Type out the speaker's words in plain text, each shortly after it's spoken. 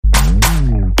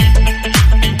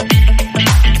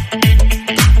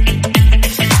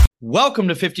Welcome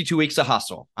to 52 Weeks of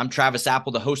Hustle. I'm Travis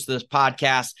Apple, the host of this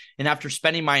podcast. And after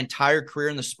spending my entire career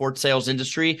in the sports sales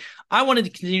industry, I wanted to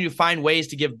continue to find ways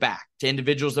to give back to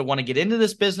individuals that want to get into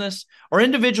this business or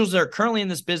individuals that are currently in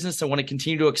this business that want to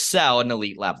continue to excel at an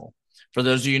elite level. For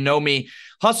those of you who know me,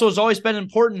 hustle has always been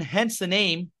important, hence the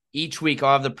name. Each week,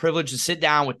 I'll have the privilege to sit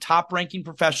down with top-ranking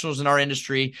professionals in our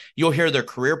industry. You'll hear their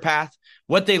career path,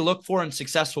 what they look for in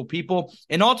successful people,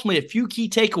 and ultimately a few key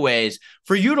takeaways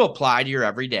for you to apply to your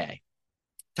everyday.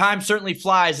 Time certainly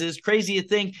flies. It is crazy to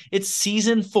think it's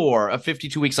season 4 of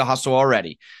 52 Weeks of Hustle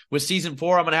already. With season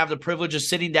 4, I'm going to have the privilege of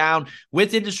sitting down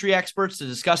with industry experts to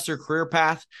discuss their career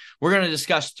path. We're going to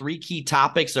discuss 3 key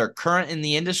topics that are current in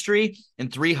the industry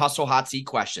and 3 hustle hot seat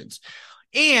questions.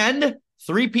 And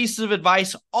 3 pieces of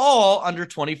advice, all under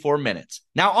 24 minutes.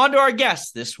 Now, on to our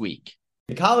guests this week.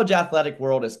 The college athletic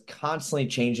world is constantly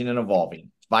changing and evolving.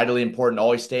 It's vitally important to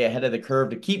always stay ahead of the curve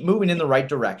to keep moving in the right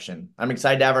direction. I'm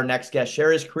excited to have our next guest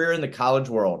share his career in the college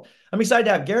world. I'm excited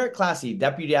to have Garrett Klassy,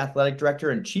 Deputy Athletic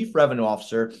Director and Chief Revenue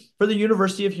Officer for the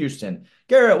University of Houston.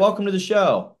 Garrett, welcome to the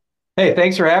show. Hey,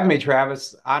 thanks for having me,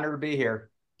 Travis. Honored to be here.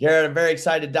 Garrett, I'm very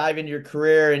excited to dive into your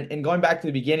career. And going back to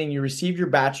the beginning, you received your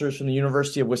bachelor's from the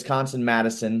University of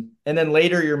Wisconsin-Madison, and then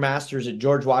later your master's at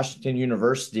George Washington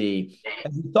University.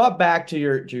 As you thought back to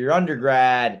your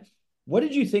undergrad, what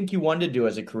did you think you wanted to do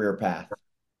as a career path?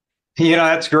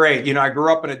 That's great. I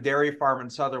grew up in a dairy farm in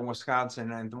southern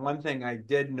Wisconsin, and the one thing I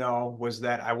did know was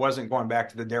that I wasn't going back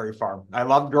to the dairy farm. I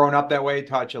loved growing up that way,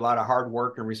 taught you a lot of hard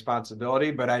work and responsibility,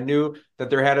 but I knew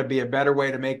that there had to be a better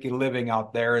way to make a living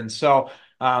out there. And so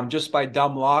just by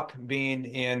dumb luck, being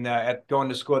going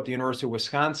to school at the University of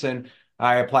Wisconsin,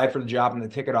 I applied for the job in the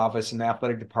ticket office in the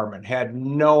athletic department. Had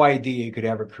no idea you could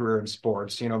have a career in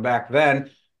sports. Back then,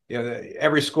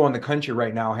 every school in the country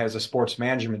right now has a sports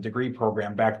management degree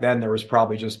program. Back then, there was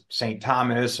probably just St.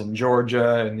 Thomas and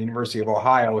Georgia and the University of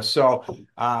Ohio. So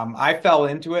I fell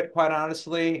into it, quite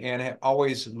honestly, and have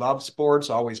always loved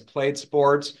sports, always played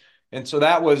sports. And so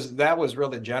that was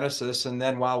really genesis. And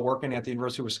then while working at the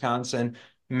University of Wisconsin,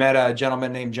 met a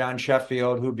gentleman named John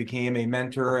Sheffield, who became a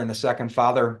mentor and a second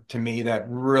father to me that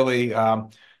really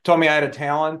told me I had a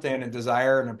talent and a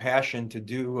desire and a passion to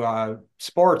do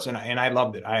sports, and I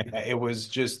loved it.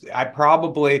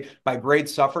 My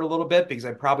grades suffered a little bit because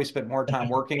I probably spent more time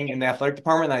working in the athletic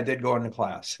department than I did going to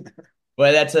class.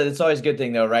 Well, it's always a good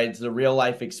thing though, right? It's the real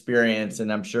life experience,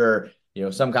 and I'm sure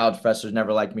some college professors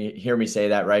never hear me say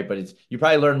that, right? But you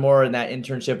probably learn more in that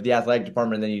internship at the athletic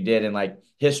department than you did in like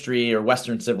history or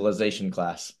Western civilization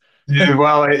class. Yeah,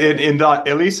 well,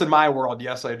 at least in my world,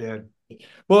 yes, I did.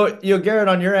 Well, Garrett,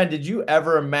 on your end, did you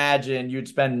ever imagine you'd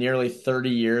spend nearly 30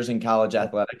 years in college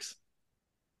athletics?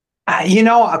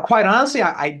 Quite honestly,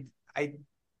 I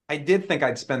did think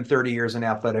I'd spend 30 years in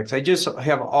athletics. I just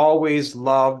have always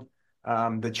loved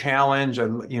the challenge. I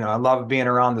love being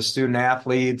around the student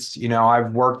athletes.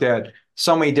 I've worked at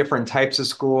so many different types of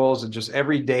schools, and just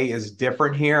every day is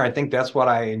different here. I think that's what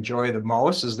I enjoy the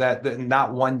most, is that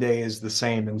not one day is the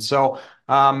same. And so,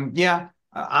 yeah.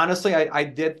 Honestly, I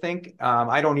did think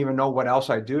I don't even know what else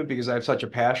I do because I have such a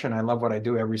passion. I love what I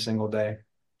do every single day.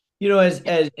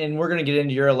 And we're going to get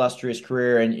into your illustrious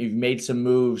career, and you've made some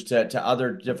moves to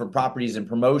other different properties and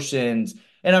promotions.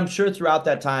 And I'm sure throughout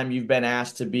that time you've been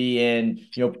asked to be in,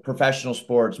 professional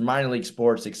sports, minor league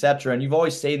sports, et cetera. And you've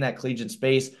always stayed in that collegiate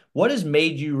space. What has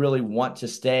made you really want to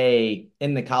stay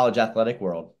in the college athletic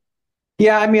world?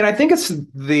 Yeah, I mean, I think it's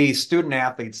the student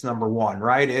athletes, number one,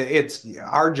 right? It's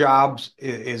our jobs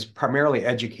is primarily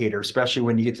educator, especially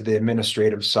when you get to the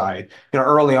administrative side.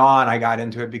 Early on, I got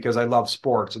into it because I love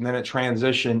sports, and then it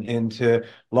transitioned into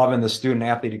loving the student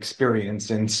athlete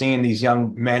experience and seeing these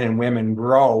young men and women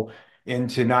grow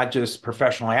into not just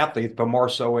professional athletes, but more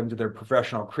so into their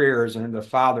professional careers and into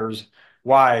fathers,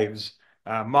 wives,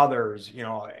 mothers.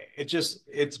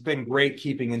 It's been great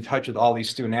keeping in touch with all these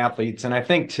student athletes. And I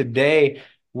think today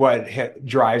what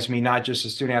drives me, not just the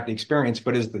student athlete experience,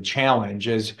 but is the challenge.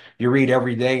 As you read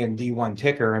every day in D1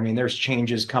 Ticker, I mean, there's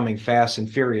changes coming fast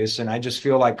and furious. And I just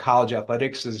feel like college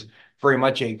athletics is very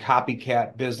much a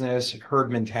copycat business,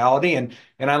 herd mentality. And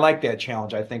I like that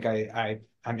challenge. I think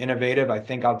I'm innovative. I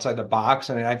think outside the box.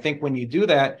 And I think when you do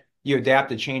that, you adapt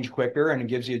to change quicker, and it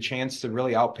gives you a chance to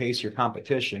really outpace your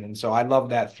competition. And so I love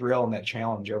that thrill and that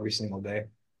challenge every single day.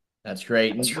 That's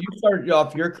great. And you started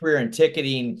off your career in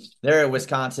ticketing there at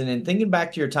Wisconsin, and thinking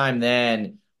back to your time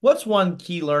then, what's one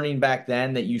key learning back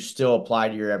then that you still apply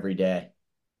to your everyday?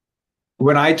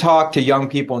 When I talk to young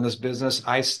people in this business,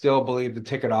 I still believe the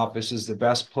ticket office is the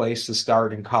best place to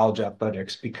start in college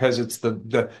athletics because it's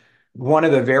one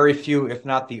of the very few, if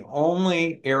not the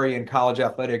only area in college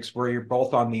athletics where you're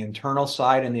both on the internal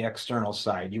side and the external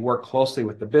side. You work closely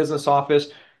with the business office,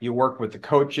 you work with the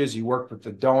coaches, you work with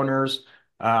the donors.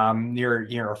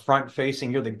 You're front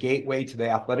facing, you're the gateway to the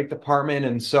athletic department.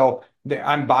 And so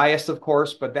I'm biased, of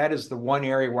course, but that is the one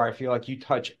area where I feel like you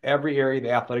touch every area of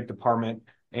the athletic department.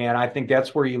 And I think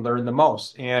that's where you learn the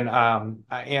most. And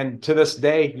to this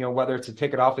day, whether it's a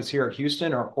ticket office here at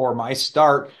Houston or my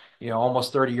start,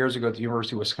 almost 30 years ago at the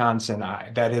University of Wisconsin,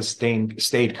 that has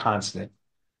stayed constant.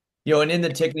 And in the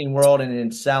ticketing world and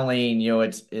in selling,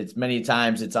 it's many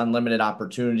times it's unlimited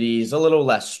opportunities, a little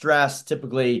less stress,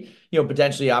 typically,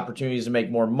 potentially opportunities to make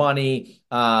more money,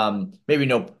 maybe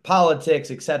no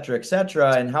politics, et cetera, et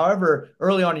cetera. And however,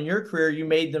 early on in your career, you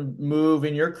made the move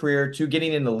in your career to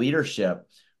getting into leadership.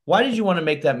 Why did you want to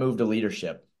make that move to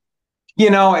leadership?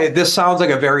 This sounds like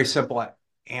a very simple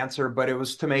answer, but it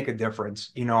was to make a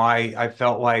difference. I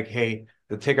felt like, hey,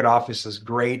 the ticket office is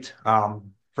great.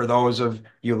 For those of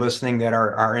you listening that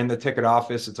are in the ticket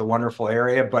office, it's a wonderful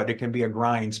area, but it can be a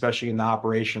grind, especially in the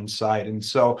operations side. And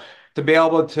so to be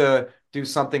able to do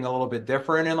something a little bit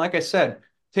different, and like I said,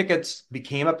 tickets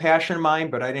became a passion of mine,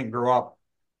 but I didn't grow up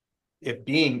it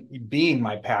being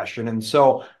my passion. And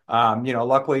so,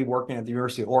 luckily working at the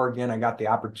University of Oregon, I got the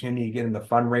opportunity to get into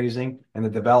fundraising and the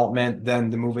development,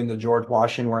 then to move into George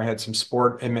Washington, where I had some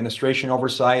sport administration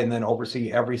oversight and then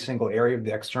oversee every single area of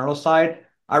the external side.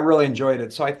 I really enjoyed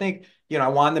it. So I think, I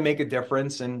wanted to make a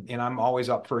difference and I'm always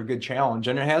up for a good challenge.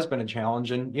 And it has been a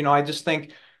challenge. And, I just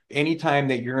think anytime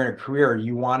that you're in a career,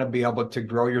 you want to be able to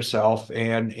grow yourself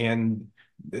and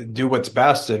do what's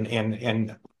best.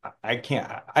 And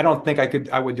I don't think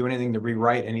I would do anything to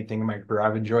rewrite anything in my career.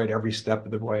 I've enjoyed every step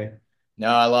of the way. No,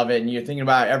 I love it. And you're thinking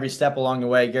about every step along the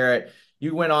way, Garrett.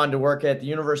 You went on to work at the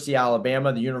University of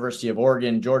Alabama, the University of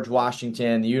Oregon, George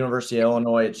Washington, the University of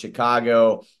Illinois at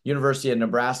Chicago, University of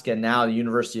Nebraska, and now the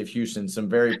University of Houston. Some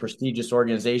very prestigious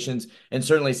organizations and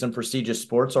certainly some prestigious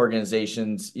sports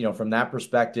organizations, from that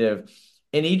perspective.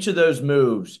 In each of those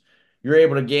moves, you're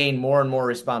able to gain more and more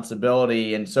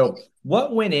responsibility. And so,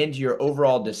 what went into your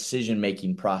overall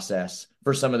decision-making process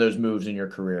for some of those moves in your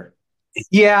career?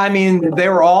 Yeah, I mean, they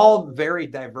were all very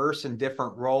diverse in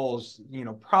different roles,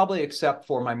 probably except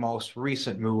for my most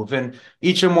recent move. And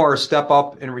each of them were a step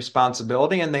up in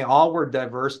responsibility, and they all were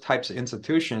diverse types of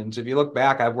institutions. If you look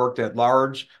back, I've worked at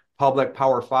large public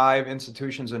Power Five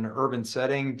institutions in an urban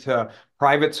setting to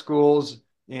private schools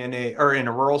in a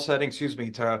rural setting, excuse me,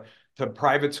 to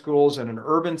private schools in an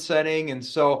urban setting. And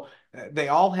so they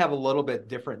all have a little bit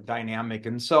different dynamic.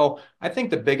 And so I think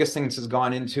the biggest thing this has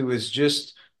gone into is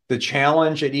just the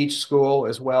challenge at each school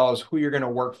as well as who you're going to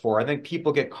work for. I think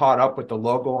people get caught up with the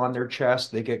logo on their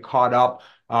chest. They get caught up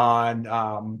on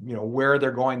where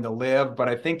they're going to live. But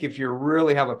I think if you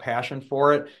really have a passion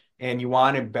for it and you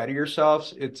want to better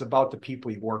yourselves, it's about the people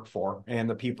you work for and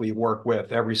the people you work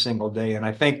with every single day. And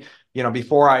I think,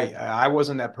 before I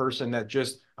wasn't that person that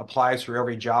just applies for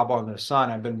every job on the sun.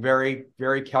 I've been very,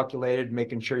 very calculated,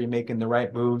 making sure you're making the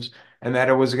right moves and that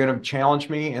it was going to challenge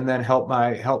me and then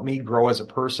help me grow as a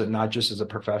person, not just as a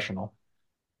professional.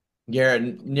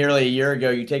 Garrett, nearly a year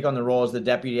ago, you take on the role as the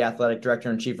Deputy Athletic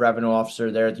Director and Chief Revenue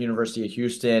Officer there at the University of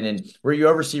Houston, and where you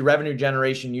oversee revenue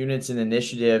generation units and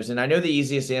initiatives. And I know the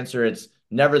easiest answer, it's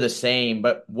never the same,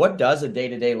 but what does a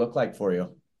day-to-day look like for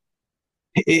you?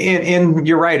 And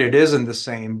you're right, it isn't the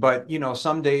same, but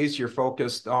some days you're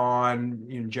focused on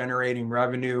generating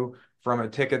revenue from a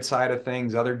ticket side of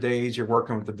things. Other days you're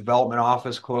working with the development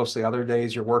office closely. Other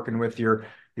days you're working with your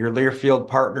Learfield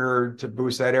partner to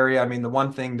boost that area. I mean, the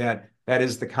one thing that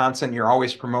is the constant, you're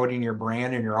always promoting your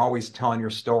brand and you're always telling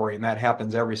your story, and that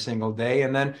happens every single day.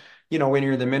 And then when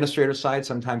you're the administrative side,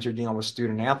 sometimes you're dealing with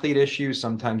student athlete issues,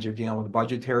 sometimes you're dealing with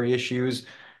budgetary issues.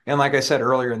 And like I said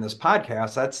earlier in this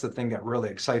podcast, that's the thing that really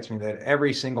excites me, that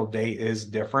every single day is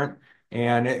different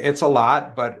and it's a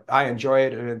lot, but I enjoy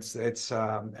it. And it's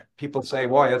people say,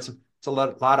 boy, it's a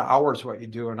lot of hours what you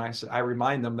do. And I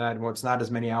remind them that, well, it's not as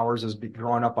many hours as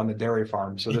growing up on the dairy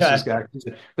farm. So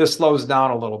this slows down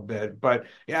a little bit, but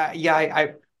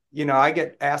I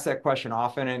get asked that question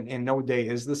often and no day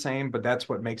is the same, but that's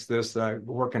what makes this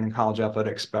working in college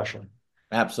athletics special.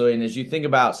 Absolutely. And as you think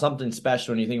about something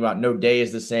special and you think about no day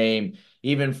is the same,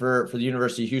 even for the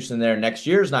University of Houston there, next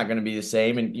year is not going to be the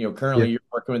same. And, Yeah. currently you're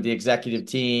working with the executive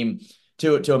team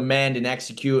to amend and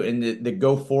execute and the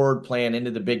go forward plan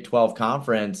into the Big 12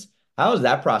 conference. How has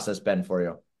that process been for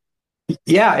you?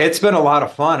 Yeah, it's been a lot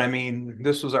of fun. I mean,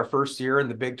 this was our first year in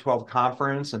the Big 12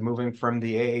 conference and moving from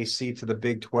the AAC to the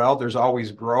Big 12, there's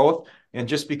always growth. And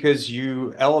just because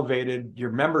you elevated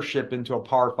your membership into a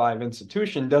Power Five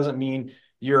institution doesn't mean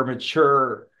you're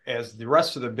mature as the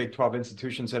rest of the Big 12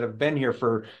 institutions that have been here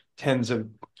for tens of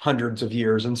hundreds of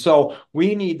years. And so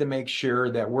we need to make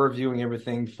sure that we're viewing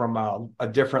everything from a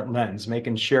different lens,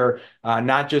 making sure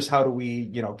not just how do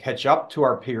we, catch up to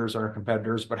our peers or our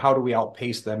competitors, but how do we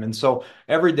outpace them. And so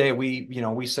every day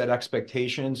we set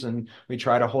expectations and we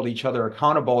try to hold each other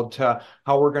accountable to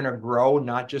how we're going to grow,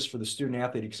 not just for the student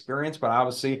athlete experience, but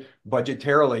obviously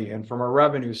budgetarily and from a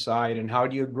revenue side. And how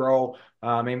do you grow?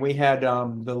 And we had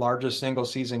the largest single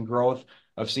season growth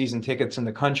of season tickets in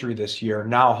the country this year.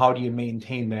 Now, how do you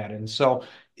maintain that? And so,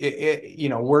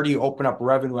 where do you open up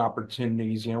revenue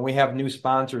opportunities? We have new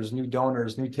sponsors, new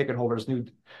donors, new ticket holders,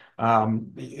 um,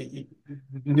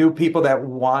 new people that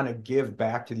want to give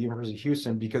back to the University of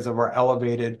Houston because of our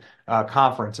elevated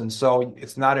conference. And so,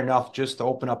 it's not enough just to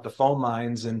open up the phone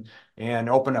lines and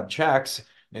open up checks.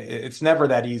 It's never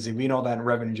that easy. We know that in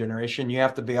revenue generation, you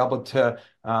have to be able to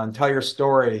tell your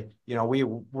story.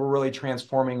 We're really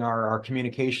transforming our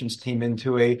communications team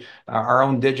into our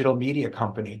own digital media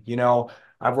company.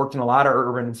 I've worked in a lot of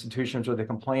urban institutions where they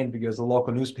complain because the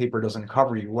local newspaper doesn't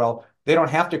cover you. Well, they don't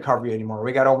have to cover you anymore.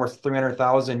 We got over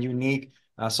 300,000 unique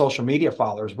social media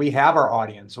followers. We have our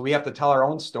audience, so we have to tell our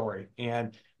own story.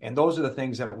 And those are the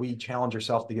things that we challenge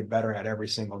ourselves to get better at every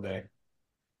single day.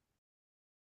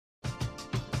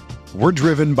 We're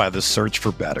driven by the search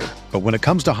for better. But when it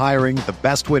comes to hiring, the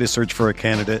best way to search for a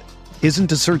candidate isn't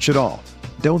to search at all.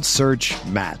 Don't search,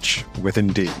 match with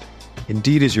Indeed.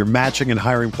 Indeed is your matching and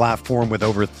hiring platform with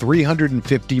over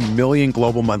 350 million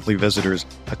global monthly visitors,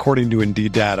 according to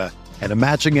Indeed data, and a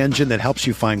matching engine that helps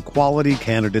you find quality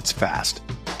candidates fast.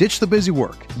 Ditch the busy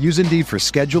work. Use Indeed for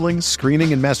scheduling,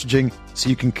 screening, and messaging so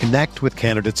you can connect with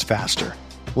candidates faster.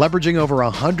 Leveraging over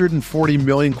 140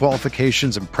 million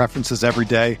qualifications and preferences every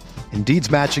day,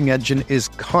 Indeed's matching engine is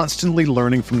constantly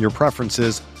learning from your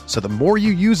preferences, so the more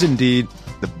you use Indeed,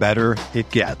 the better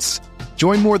it gets.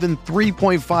 Join more than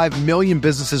 3.5 million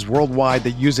businesses worldwide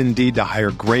that use Indeed to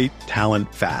hire great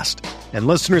talent fast. And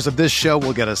listeners of this show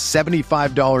will get a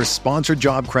 $75 sponsored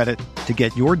job credit to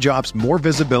get your jobs more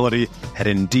visibility at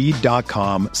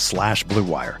Indeed.com/Blue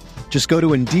Wire. Just go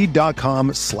to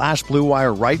Indeed.com/Blue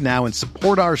Wire right now and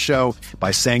support our show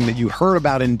by saying that you heard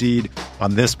about Indeed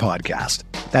on this podcast.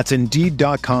 That's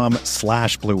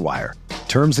Indeed.com/Blue Wire.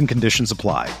 Terms and conditions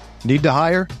apply. Need to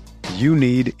hire? You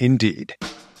need Indeed.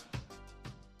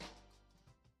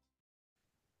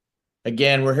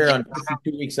 Again, we're here on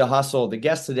 52 Weeks of Hustle. The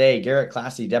guest today, Garrett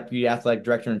Klassy, Deputy Athletic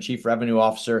Director and Chief Revenue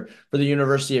Officer for the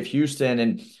University of Houston.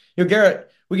 And,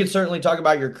 Garrett, we could certainly talk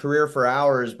about your career for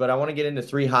hours, but I want to get into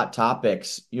 3 hot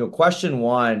topics. Question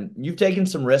 1, you've taken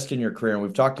some risk in your career, and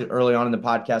we've talked early on in the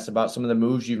podcast about some of the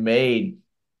moves you've made,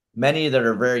 many that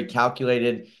are very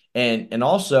calculated, and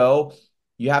also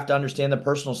you have to understand the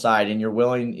personal side and your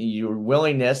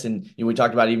willingness, and we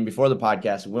talked about even before the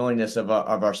podcast, willingness of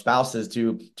our spouses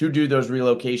to do those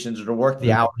relocations or to work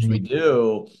the hours we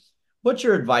do. What's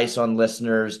your advice on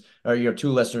listeners, or your 2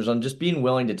 listeners, on just being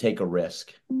willing to take a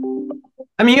risk?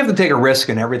 I mean, you have to take a risk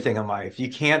in everything in life. You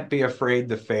can't be afraid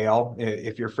to fail.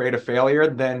 If you're afraid of failure,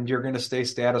 then you're going to stay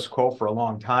status quo for a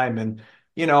long time. And,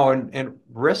 and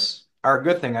risks are a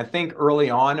good thing. I think early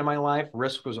on in my life,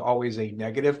 risk was always a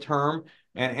negative term,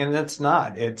 and it's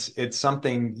not. It's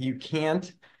something you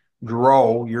can't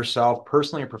grow yourself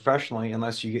personally and professionally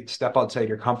unless you step outside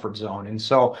your comfort zone. And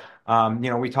so,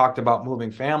 we talked about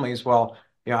moving families. Well,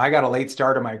 I got a late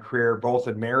start in my career, both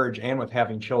in marriage and with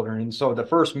having children. And so the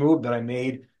first move that I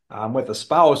made with a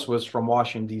spouse was from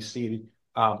Washington, D.C.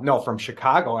 From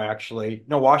Chicago, actually.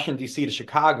 No, Washington, D.C. to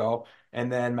Chicago,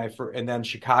 and then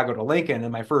Chicago to Lincoln.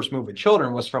 And my first move with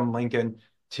children was from Lincoln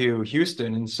to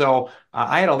Houston. And so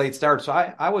I had a late start. So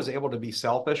I was able to be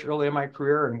selfish early in my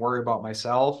career and worry about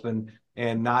myself and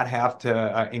not have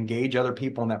to engage other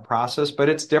people in that process. But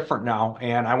it's different now.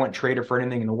 And I wouldn't trade it for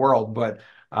anything in the world. But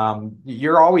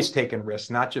you're always taking risks,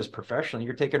 not just professionally.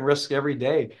 You're taking risks every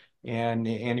day. And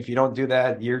if you don't do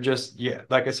that, you're just,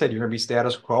 like I said, you're going to be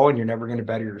status quo and you're never going to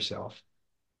better yourself.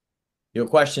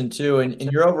 Question 2, in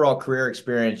your overall career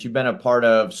experience, you've been a part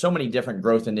of so many different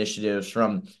growth initiatives,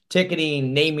 from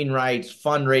ticketing, naming rights,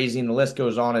 fundraising, the list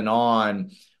goes on and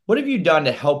on. What have you done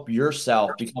to help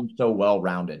yourself become so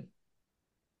well-rounded?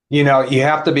 You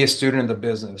have to be a student of the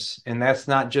business, and that's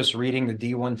not just reading the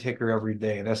D1 ticker every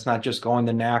day. That's not just going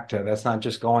to NACTA. That's not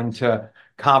just going to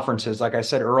conferences. Like I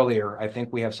said earlier, I think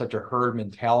we have such a herd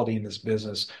mentality in this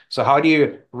business. So how do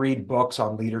you read books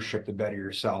on leadership to better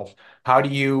yourself? How do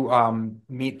you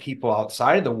meet people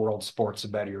outside of the world of sports to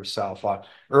better yourself?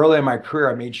 Early in my career,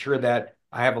 I made sure that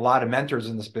I have a lot of mentors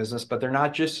in this business, but they're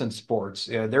not just in sports.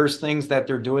 There's things that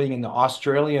they're doing in the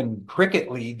Australian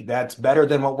Cricket League that's better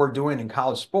than what we're doing in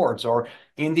college sports or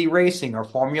Indy racing or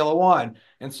Formula One.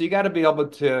 And so you got to be able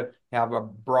to have a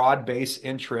broad-based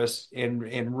interest in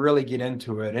really get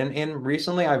into it. And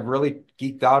recently I've really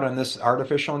geeked out on this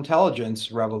artificial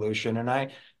intelligence revolution.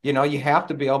 And you have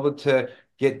to be able to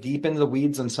get deep into the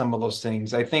weeds on some of those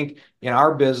things. I think in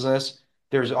our business,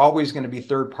 there's always going to be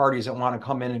third parties that want to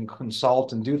come in and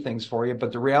consult and do things for you.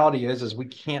 But the reality is we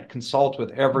can't consult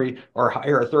with every or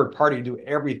hire a third party to do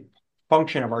every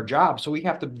function of our job. So we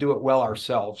have to do it well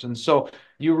ourselves. And so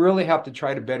you really have to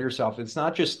try to better yourself. It's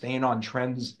not just staying on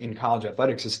trends in college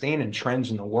athletics, it's staying in trends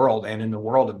in the world and in the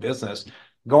world of business.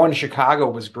 Going to Chicago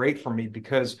was great for me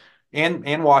because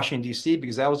and Washington, D.C.,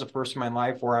 because that was the first in my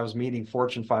life where I was meeting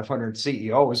Fortune 500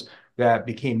 CEOs that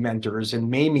became mentors and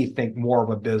made me think more of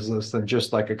a business than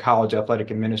just like a college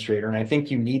athletic administrator. And I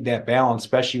think you need that balance,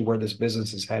 especially where this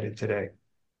business is headed today.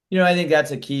 I think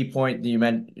that's a key point that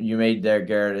you made there,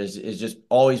 Garrett, is just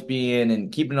always being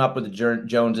and keeping up with the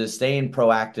Joneses, staying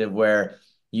proactive. Where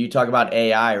you talk about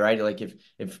AI, right? Like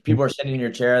if people are sitting in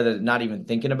your chair that are not even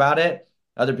thinking about it,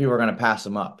 other people are going to pass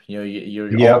them up. You're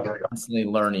Yep. all constantly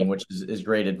learning, which is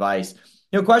great advice.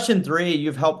 Question 3,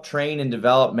 you've helped train and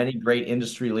develop many great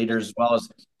industry leaders as well as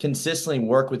consistently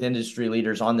work with industry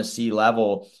leaders on the C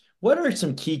level. What are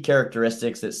some key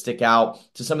characteristics that stick out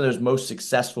to some of those most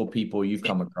successful people you've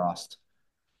come across?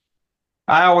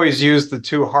 I always use the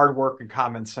two: hard work and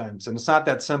common sense. And it's not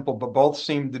that simple, but both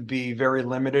seem to be very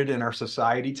limited in our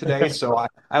society today. So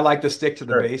I like to stick to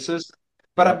the Sure. basis.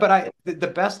 Yeah. The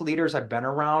best leaders I've been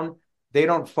around, they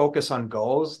don't focus on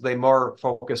goals. They more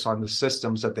focus on the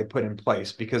systems that they put in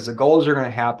place because the goals are going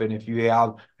to happen if you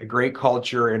have a great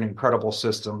culture and incredible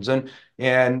systems.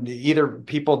 And either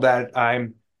people that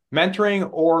I'm mentoring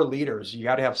or leaders, you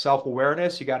got to have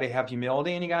self-awareness, you got to have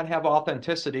humility, and you got to have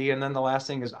authenticity. And then the last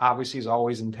thing is obviously is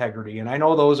always integrity. And I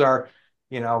know those are,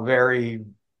 very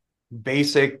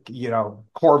basic,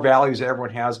 core values that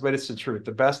everyone has, but it's the truth.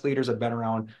 The best leaders I've been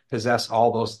around possess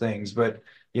all those things. But,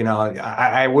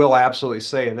 I will absolutely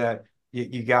say that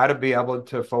you got to be able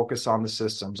to focus on the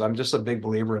systems. I'm just a big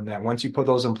believer in that. Once you put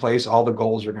those in place, all the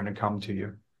goals are going to come to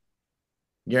you.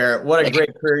 Garrett, what a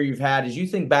great career you've had. As you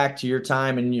think back to your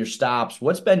time and your stops,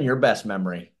 what's been your best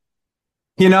memory?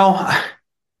 You know,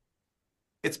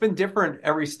 it's been different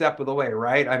every step of the way,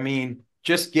 right? I mean,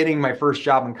 just getting my first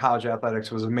job in college athletics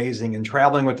was amazing, and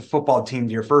traveling with the football team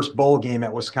to your first bowl game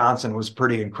at Wisconsin was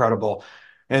pretty incredible.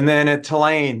 And then at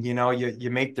Tulane, you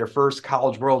make their first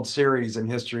College World Series in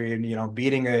history, and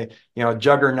beating a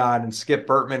juggernaut and Skip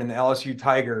Bertman and the LSU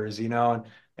Tigers,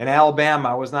 and Alabama,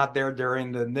 I was not there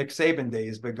during the Nick Saban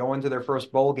days, but going to their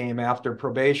first bowl game after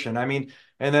probation. I mean,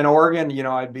 and then Oregon,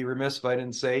 I'd be remiss if I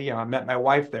didn't say, I met my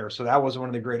wife there. So that was one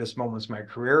of the greatest moments of my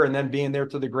career. And then being there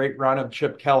to the great run of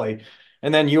Chip Kelly.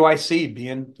 And then UIC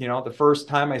being, the first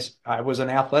time I was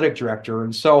an athletic director.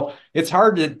 And so it's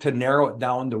hard to narrow it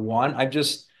down to one.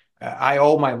 I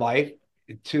owe my life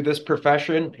to this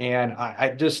profession. And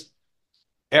I just,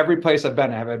 every place I've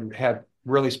been, I've had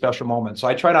really special moments. So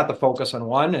I try not to focus on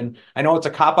one. And I know it's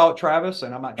a cop out, Travis,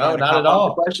 and I'm not No, trying to not cop at out the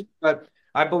all. question, but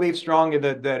I believe strongly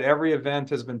that every event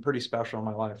has been pretty special in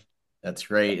my life. That's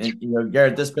great. And,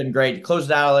 Garrett, this has been great. To close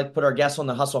it out, I'd like to put our guests on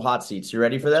the hustle hot seats. You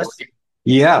ready for this?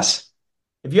 Yes.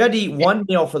 If you had to eat one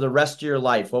meal for the rest of your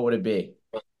life, what would it be?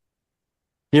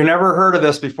 You never heard of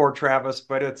this before, Travis,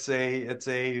 but it's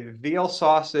a veal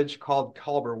sausage called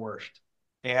Kalberwurst.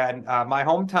 And my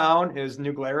hometown is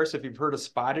New Glarus. If you've heard of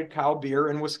Spotted Cow beer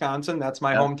in Wisconsin, that's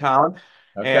my Yeah. hometown.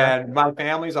 Okay. And my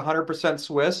family's 100%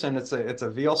 Swiss, and it's a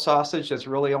veal sausage that's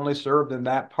really only served in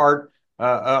that part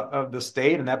of the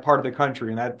state and that part of the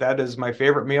country. And that is my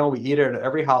favorite meal. We eat it at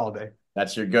every holiday.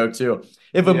 That's your go-to.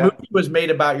 If a Yeah. movie was made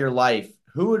about your life,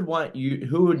 who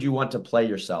would you want to play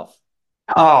yourself?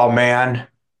 Oh man.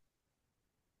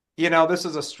 This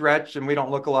is a stretch and we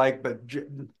don't look alike, but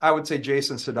I would say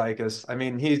Jason Sudeikis. I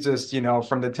mean, he's just,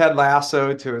 from the Ted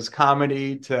Lasso to his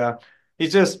comedy to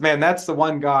he's just, man, that's the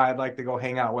one guy I'd like to go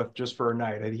hang out with just for a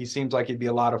night. And he seems like he'd be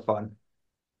a lot of fun.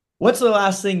 What's the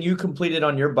last thing you completed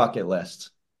on your bucket list?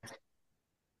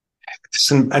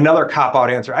 Another cop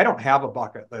out answer. I don't have a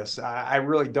bucket list. I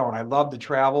really don't. I love to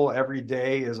travel. Every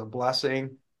day is a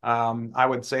blessing. I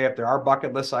would say if there are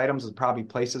bucket list items, it's probably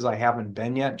places I haven't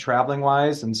been yet traveling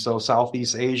wise. And so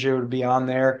Southeast Asia would be on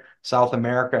there. South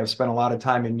America. I've spent a lot of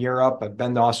time in Europe. I've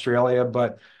been to Australia,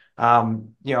 but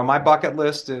my bucket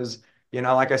list is,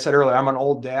 like I said earlier, I'm an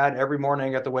old dad. Every morning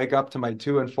I get to wake up to my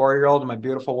 2 and 4-year-old and my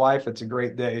beautiful wife. It's a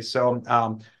great day. So,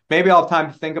 maybe I'll have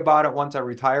time to think about it once I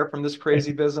retire from this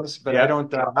crazy business, but I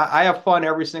don't, I have fun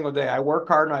every single day. I work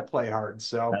hard and I play hard.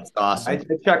 So That's awesome. I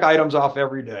check items off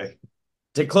every day.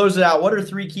 To close it out, what are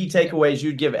 3 key takeaways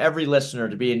you'd give every listener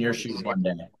to be in your shoes one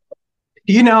day?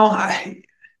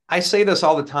 I say this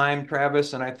all the time,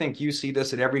 Travis, and I think you see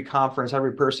this at every conference,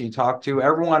 every person you talk to.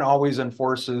 Everyone always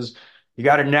enforces, you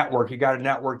got to network, you got to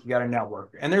network, you got to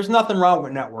network. And there's nothing wrong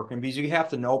with networking because you have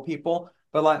to know people.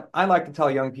 But I like to tell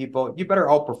young people, you better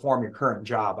outperform your current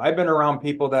job. I've been around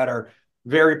people that are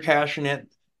very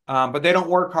passionate, but they don't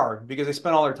work hard because they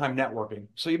spend all their time networking.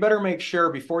 So you better make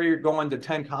sure before you're going to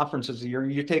 10 conferences a year,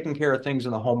 you're taking care of things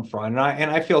in the home front.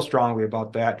 And I feel strongly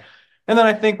about that. And then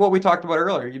I think what we talked about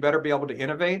earlier, you better be able to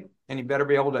innovate and you better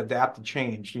be able to adapt to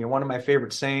change. One of my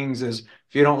favorite sayings is,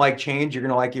 if you don't like change, you're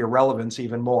going to like irrelevance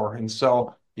even more. And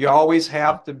so you always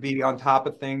have to be on top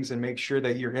of things and make sure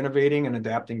that you're innovating and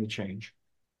adapting to change.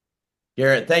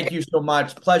 Garrett, thank you so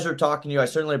much. Pleasure talking to you. I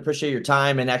certainly appreciate your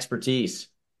time and expertise.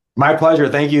 My pleasure.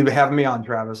 Thank you for having me on,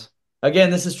 Travis.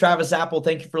 Again, this is Travis Apple.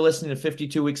 Thank you for listening to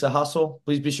 52 Weeks of Hustle.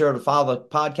 Please be sure to follow the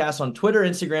podcast on Twitter,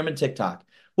 Instagram, and TikTok.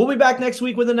 We'll be back next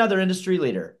week with another industry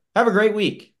leader. Have a great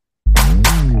week.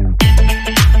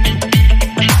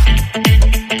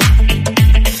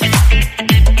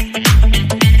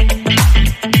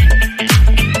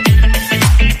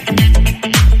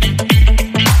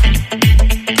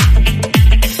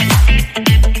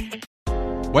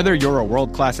 Whether you're a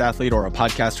world-class athlete or a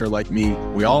podcaster like me,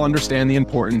 we all understand the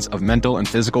importance of mental and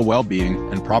physical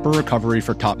well-being and proper recovery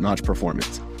for top-notch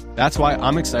performance. That's why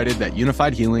I'm excited that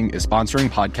Unified Healing is sponsoring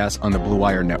podcasts on the Blue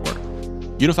Wire Network.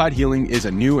 Unified Healing is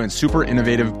a new and super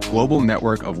innovative global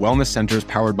network of wellness centers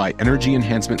powered by Energy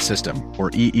Enhancement System,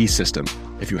 or EE System.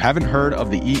 If you haven't heard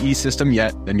of the EE System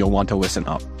yet, then you'll want to listen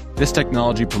up. This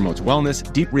technology promotes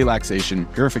wellness, deep relaxation,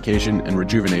 purification, and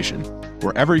rejuvenation.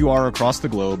 Wherever you are across the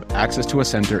globe, access to a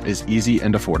center is easy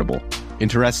and affordable.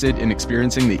 Interested in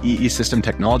experiencing the EE System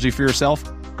technology for yourself?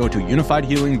 Go to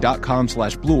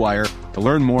unifiedhealing.com/bluewire to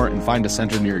learn more and find a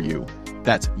center near you.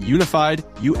 That's unified,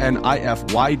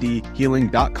 UNIFYD,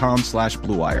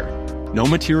 healing.com/bluewire. No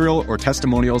material or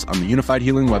testimonials on the Unified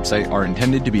Healing website are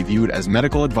intended to be viewed as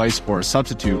medical advice or a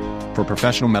substitute for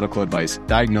professional medical advice,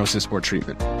 diagnosis, or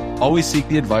treatment. Always seek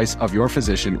the advice of your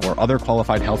physician or other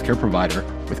qualified healthcare provider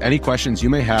with any questions you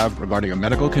may have regarding a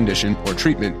medical condition or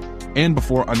treatment and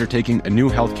before undertaking a new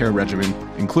healthcare regimen,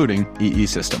 including EE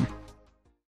System.